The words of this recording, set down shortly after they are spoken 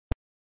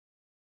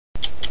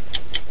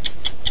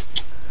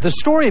The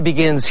story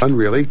begins... One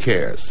really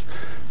cares.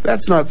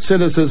 That's not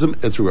cynicism,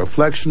 it's a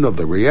reflection of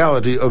the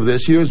reality of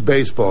this year's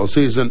baseball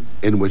season,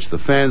 in which the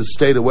fans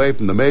stayed away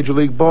from the major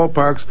league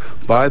ballparks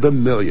by the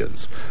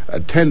millions.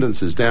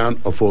 Attendance is down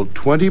a full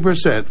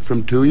 20%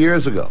 from 2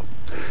 years ago.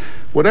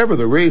 Whatever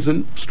the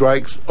reason,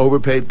 strikes,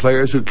 overpaid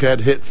players who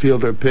can't hit,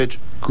 field, or pitch,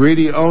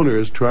 greedy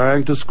owners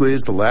trying to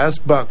squeeze the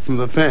last buck from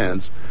the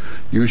fans,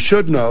 you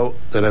should know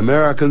that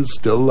Americans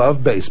still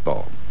love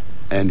baseball.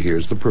 And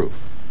here's the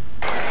proof.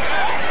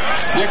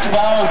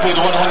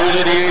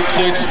 6,188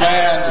 Saints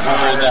fans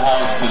are in the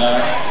house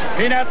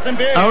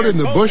tonight. Out in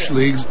the Bush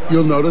Leagues,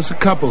 you'll notice a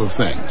couple of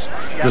things.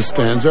 The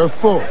stands are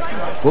full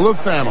of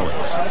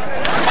families.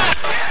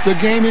 The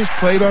game is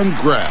played on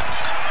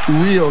grass,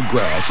 real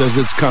grass as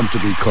it's come to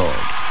be called.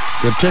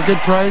 The ticket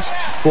price,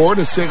 $4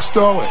 to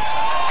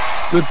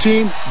 $6. The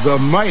team, the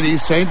mighty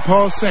St.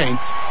 Paul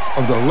Saints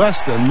of the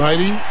less than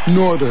mighty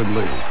Northern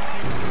League.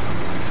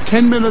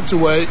 10 minutes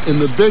away in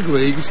the big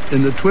leagues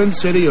in the Twin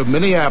City of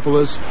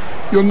Minneapolis,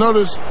 you'll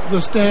notice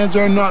the stands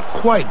are not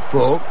quite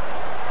full.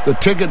 The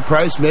ticket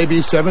price may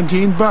be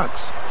 $17.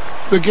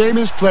 The game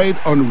is played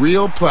on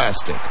real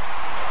plastic.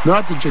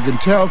 Not that you can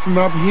tell from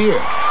up here.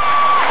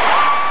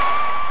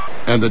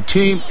 And the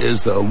team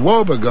is the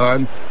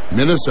woebegone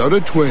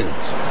Minnesota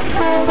Twins.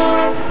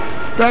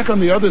 Back on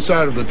the other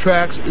side of the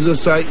tracks is a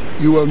sight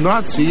you will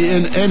not see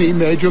in any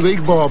major league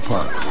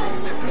ballpark.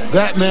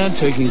 That man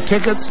taking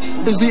tickets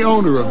is the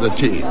owner of the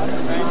team.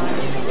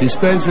 He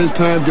spends his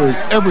time doing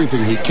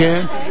everything he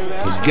can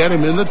to get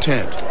him in the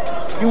tent.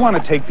 You want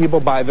to take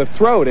people by the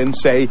throat and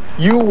say,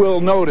 you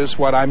will notice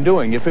what I'm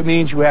doing. If it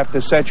means you have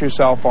to set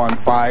yourself on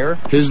fire.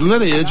 His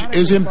lineage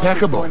is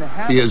impeccable.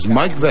 He is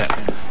Mike Veeck,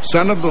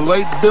 son of the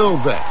late Bill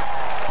Veeck.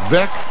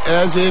 Veeck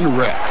as in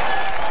wreck.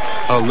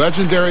 A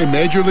legendary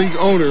major league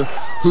owner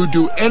who'd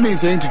do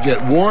anything to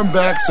get warm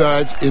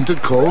backsides into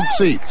cold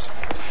seats.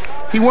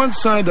 He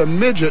once signed a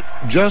midget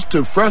just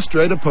to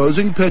frustrate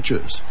opposing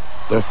pitchers.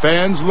 The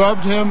fans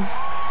loved him.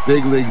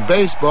 Big League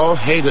Baseball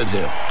hated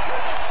him.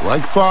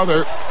 Like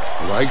father,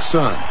 like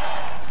son.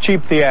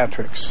 Cheap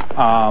theatrics.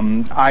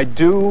 I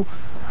do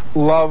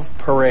love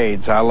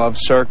parades. I love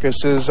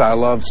circuses. I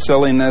love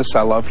silliness.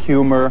 I love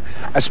humor.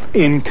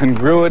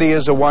 Incongruity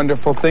is a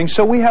wonderful thing.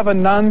 So we have a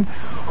nun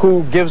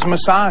who gives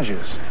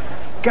massages.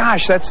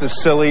 Gosh, that's the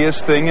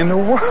silliest thing in the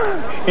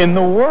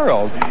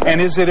world. And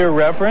is it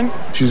irreverent?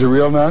 She's a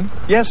real nun?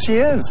 Yes, she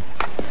is.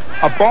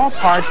 A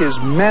ballpark is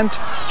meant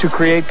to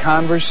create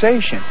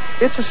conversation.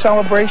 It's a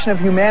celebration of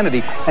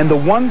humanity. And the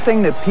one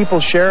thing that people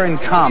share in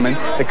common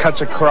that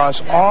cuts across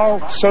all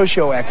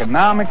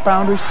socioeconomic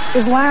boundaries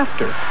is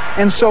laughter.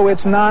 And so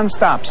it's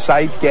nonstop.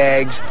 Sight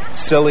gags,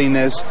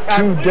 silliness.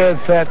 Two dead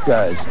fat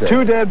guys. Dave.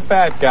 Two dead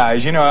fat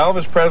guys. You know,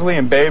 Elvis Presley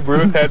and Babe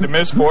Ruth had the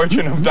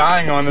misfortune of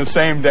dying on the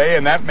same day,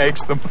 and that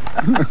makes them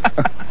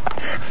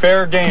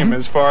fair game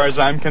as far as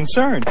I'm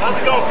concerned.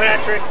 Let's go,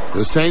 Patrick.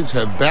 The Saints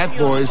have bat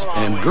boys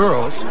and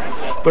girls,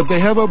 but they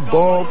have a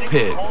ball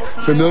pig,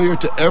 familiar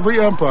to every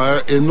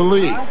umpire in the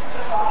league.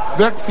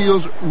 Veeck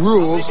feels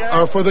rules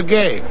are for the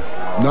game,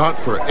 not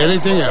for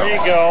anything else. There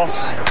you go.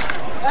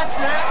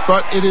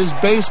 But it is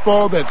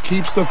baseball that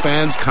keeps the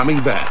fans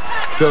coming back,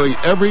 filling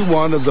every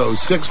one of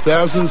those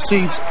 6,000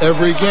 seats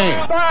every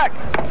game. Back.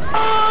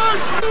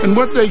 And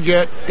what they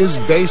get is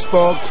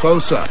baseball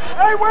close up.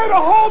 Hey, way to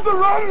hold the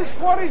runner,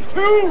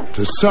 22.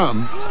 To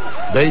some,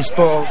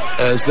 baseball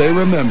as they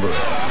remember it.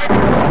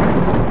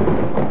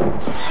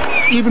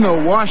 Even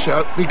a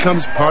washout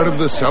becomes part of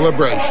the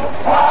celebration.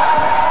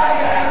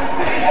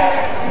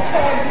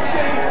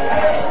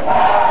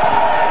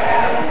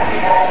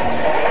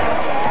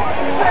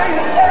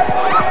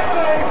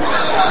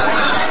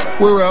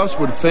 Where else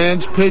would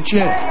fans pitch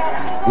in?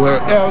 Where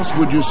else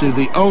would you see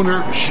the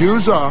owner,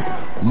 shoes off,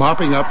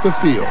 mopping up the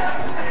field?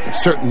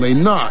 Certainly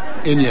not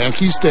in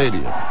Yankee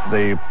Stadium.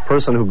 The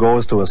person who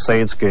goes to a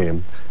Saints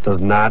game does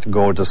not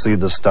go to see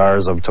the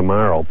stars of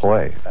tomorrow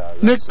play.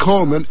 Nick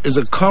Coleman is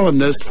a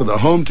columnist for the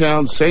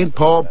hometown St.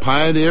 Paul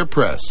Pioneer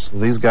Press.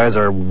 These guys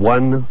are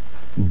one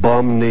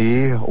bum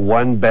knee,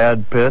 one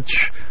bad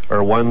pitch,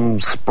 or one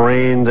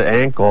sprained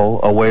ankle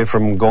away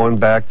from going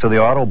back to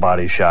the auto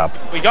body shop.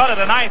 We go to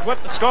the ninth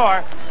with the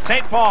score.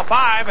 St. Paul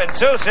 5 and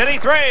Sioux City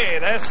 3.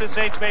 This is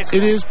Saints baseball.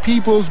 It is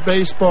people's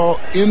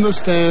baseball in the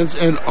stands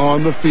and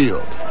on the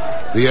field.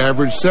 The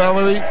average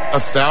salary,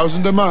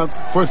 $1,000 a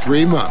month for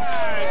 3 months.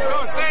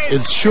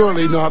 It's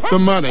surely not the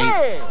money.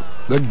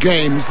 The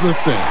game's the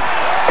thing.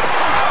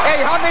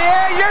 Hey,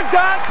 Javier, you're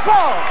done.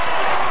 Ball.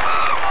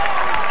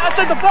 I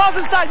said the ball's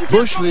inside. You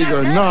Bush League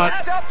or not,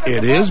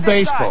 it is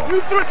baseball.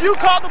 You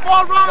called the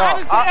ball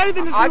wrong. I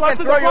didn't see anything to do. I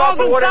can throw you out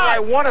for whatever I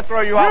want to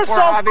throw you out for.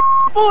 You're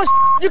so full of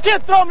You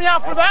can't throw me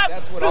out for that.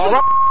 This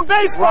is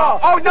baseball.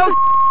 Oh, no,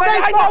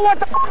 I know what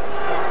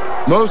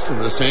the... Most of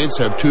the Saints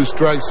have 2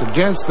 strikes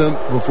against them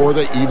before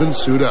they even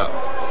suit up.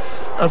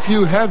 A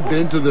few have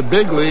been to the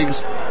big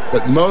leagues,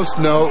 but most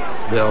know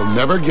they'll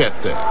never get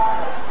there.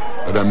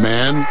 But a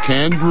man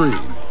can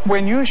dream.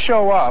 When you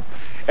show up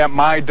at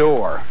my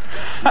door,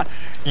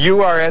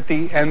 you are at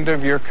the end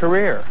of your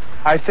career.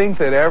 I think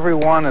that every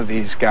one of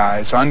these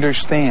guys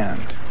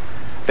understand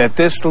that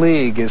this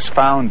league is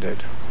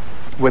founded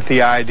with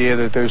the idea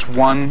that there's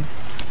one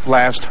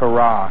last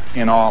hurrah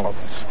in all of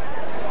us.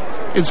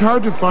 It's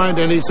hard to find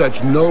any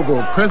such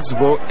noble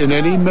principle in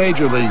any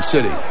major league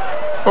city.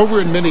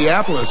 Over in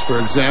Minneapolis, for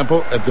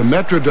example, at the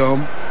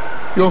Metrodome,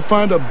 you'll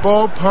find a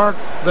ballpark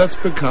that's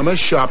become a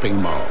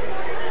shopping mall,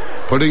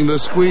 putting the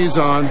squeeze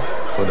on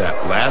for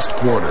that last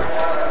quarter.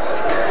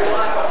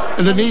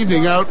 And an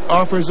evening out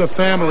offers a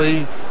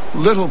family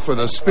little for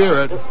the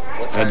spirit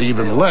and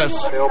even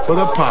less for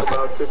the pocket.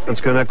 It's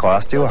going to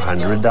cost you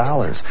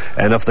 $100.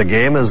 And if the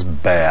game is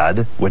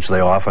bad, which they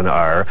often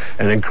are,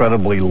 and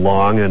incredibly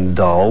long and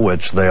dull,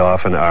 which they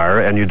often are,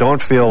 and you don't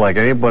feel like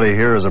anybody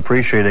here is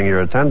appreciating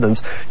your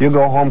attendance, you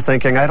go home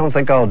thinking, I don't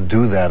think I'll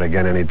do that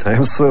again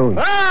anytime soon.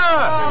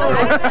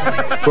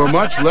 For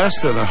much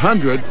less than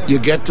 $100, you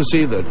get to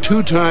see the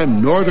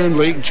two-time Northern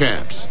League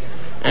champs.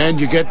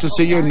 And you get to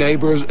see your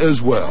neighbors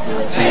as well.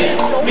 Take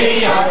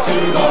me out to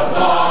the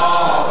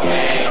ball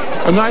game.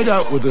 A night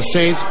out with the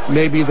Saints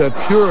may be the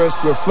purest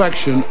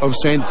reflection of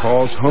St.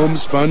 Paul's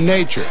homespun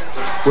nature,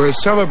 where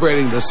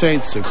celebrating the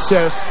Saints'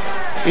 success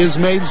is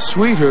made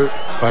sweeter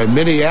by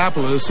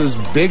Minneapolis's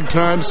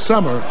big-time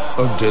summer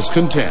of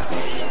discontent.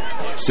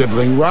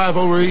 Sibling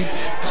rivalry,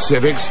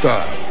 civic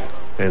style.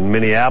 In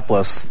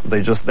Minneapolis,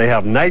 they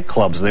have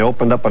nightclubs. They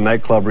opened up a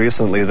nightclub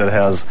recently that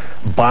has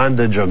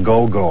bondage a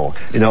go-go.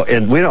 You know,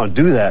 and we don't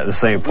do that in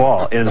St.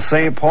 Paul. In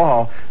St.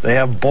 Paul, they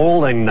have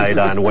bowling night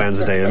on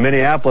Wednesday. In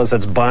Minneapolis,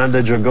 it's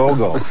bondage a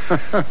go-go.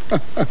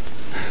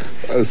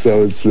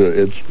 So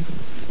it's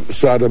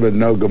Sodom and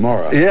no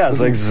Gomorrah. Yes,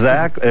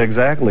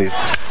 exactly.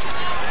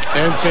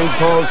 And St.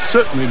 Paul's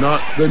certainly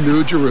not the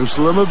New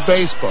Jerusalem of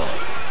baseball.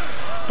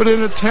 But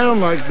in a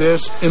town like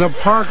this, in a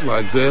park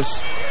like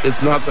this,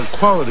 it's not the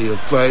quality of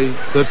play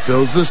that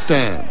fills the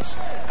stands.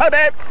 Hi,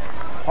 babe.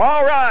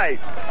 All right.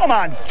 Come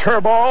on,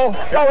 Turbo. All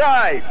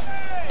right.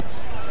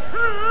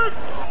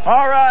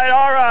 All right,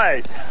 all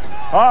right.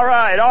 All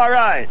right, all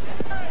right.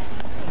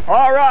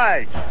 All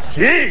right.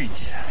 Jeez.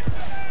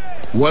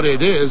 What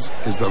it is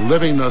the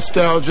living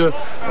nostalgia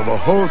of a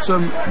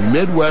wholesome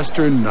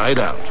Midwestern night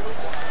out.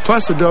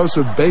 Plus a dose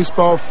of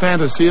baseball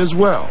fantasy as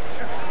well.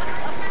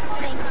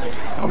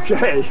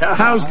 Okay.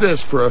 How's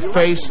this for a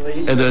face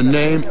and a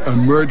name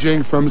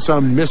emerging from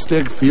some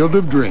mystic field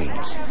of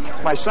dreams?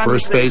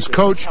 First base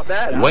coach,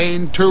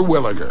 Wayne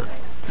Terwilliger.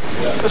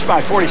 This is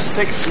my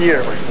 46th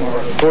year.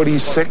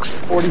 46?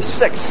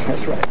 46,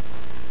 that's right.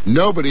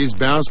 Nobody's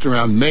bounced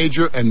around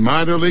major and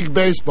minor league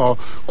baseball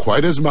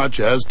quite as much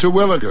as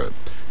Terwilliger.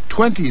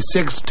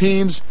 26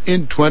 teams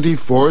in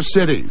 24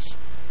 cities.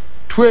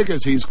 Twig,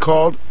 as he's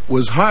called,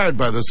 was hired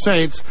by the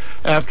Saints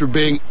after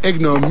being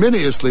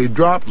ignominiously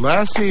dropped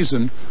last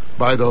season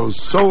by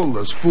those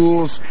soulless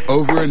fools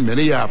over in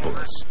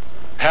Minneapolis.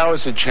 How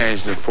has it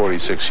changed in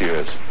 46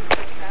 years?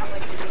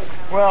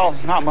 Well,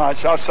 not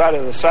much. Outside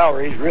of the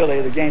salaries,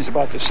 really, the game's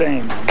about the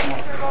same.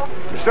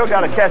 You still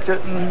got to catch it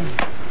and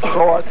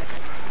throw it.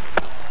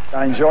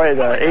 I enjoy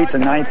the 8th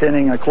and 9th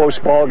inning, a close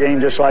ball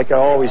game, just like I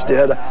always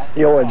did.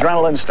 The old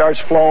adrenaline starts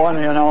flowing,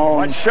 you know.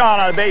 Watch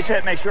Sean on a base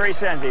hit, make sure he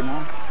sends him,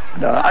 huh?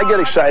 I get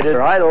excited.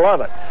 I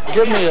love it.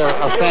 Give me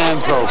a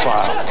fan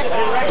profile.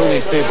 Who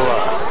these people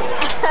are.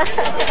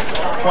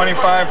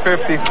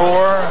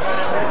 25-54,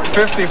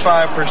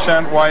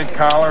 55% white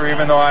collar,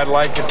 even though I'd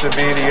like it to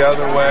be the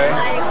other way.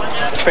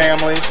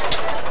 Families.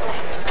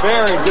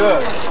 Very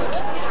good.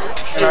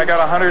 And I got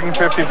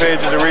 150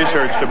 pages of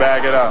research to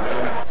back it up.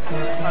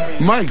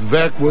 Mike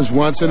Veeck was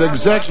once an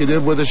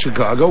executive with the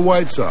Chicago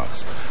White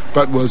Sox,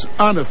 but was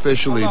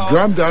unofficially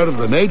drummed out of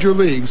the major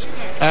leagues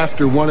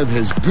after one of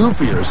his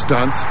goofier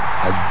stunts,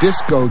 a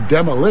disco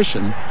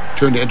demolition,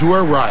 turned into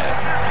a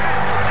riot.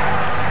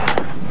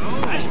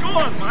 Nice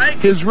going, Mike.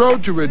 His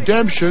road to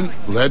redemption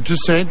led to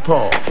St.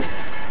 Paul.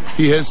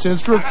 He has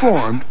since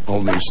reformed,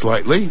 only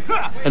slightly,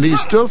 and he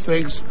still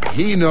thinks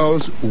he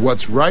knows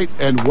what's right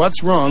and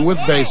what's wrong with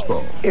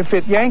baseball. If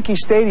at Yankee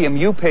Stadium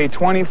you pay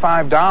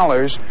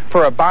 $25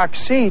 for a box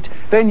seat,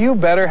 then you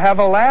better have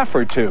a laugh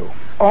or two.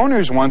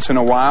 Owners once in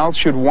a while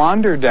should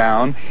wander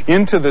down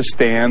into the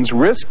stands,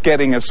 risk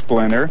getting a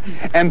splinter,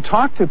 and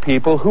talk to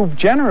people who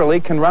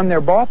generally can run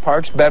their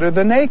ballparks better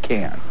than they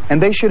can.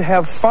 And they should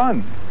have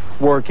fun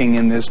working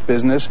in this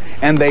business,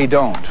 and they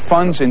don't.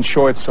 Fun's in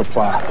short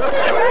supply.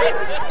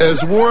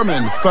 As warm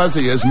and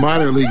fuzzy as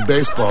minor league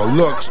baseball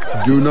looks,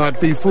 do not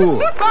be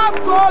fooled.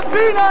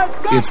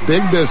 It's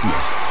big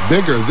business,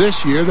 bigger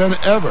this year than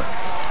ever.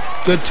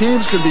 The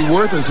teams can be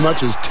worth as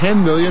much as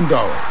 $10 million.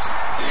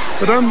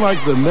 But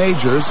unlike the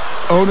majors,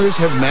 owners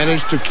have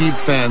managed to keep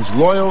fans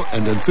loyal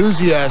and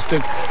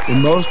enthusiastic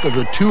in most of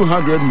the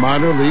 200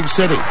 minor league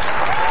cities.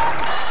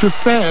 To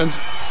fans,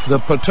 the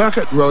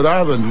Pawtucket, Rhode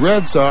Island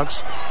Red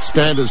Sox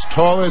stand as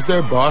tall as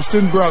their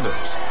Boston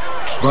brothers,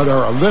 but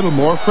are a little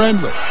more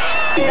friendly.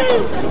 You're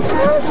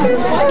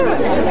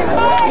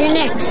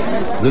next.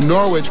 The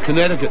Norwich,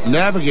 Connecticut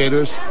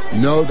Navigators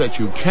know that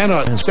you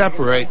cannot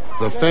separate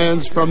the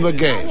fans from the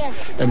game,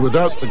 and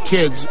without the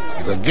kids,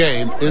 the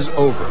game is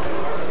over.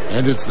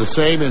 And it's the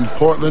same in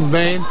Portland,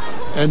 Maine,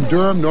 and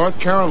Durham, North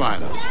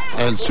Carolina,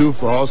 and Sioux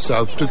Falls,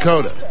 South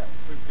Dakota.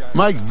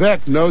 Mike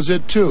Veeck knows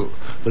it too,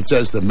 but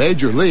says the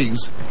major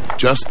leagues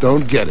just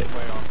don't get it.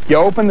 You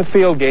open the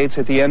field gates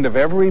at the end of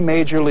every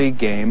major league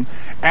game,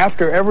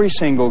 after every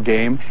single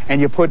game,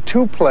 and you put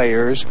 2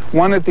 players,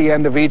 one at the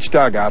end of each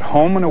dugout,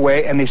 home and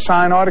away, and they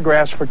sign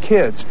autographs for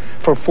kids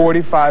for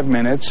 45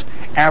 minutes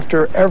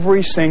after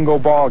every single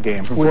ball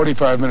game. For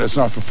 45 minutes,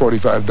 not for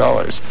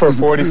 $45. For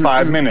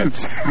 45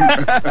 minutes.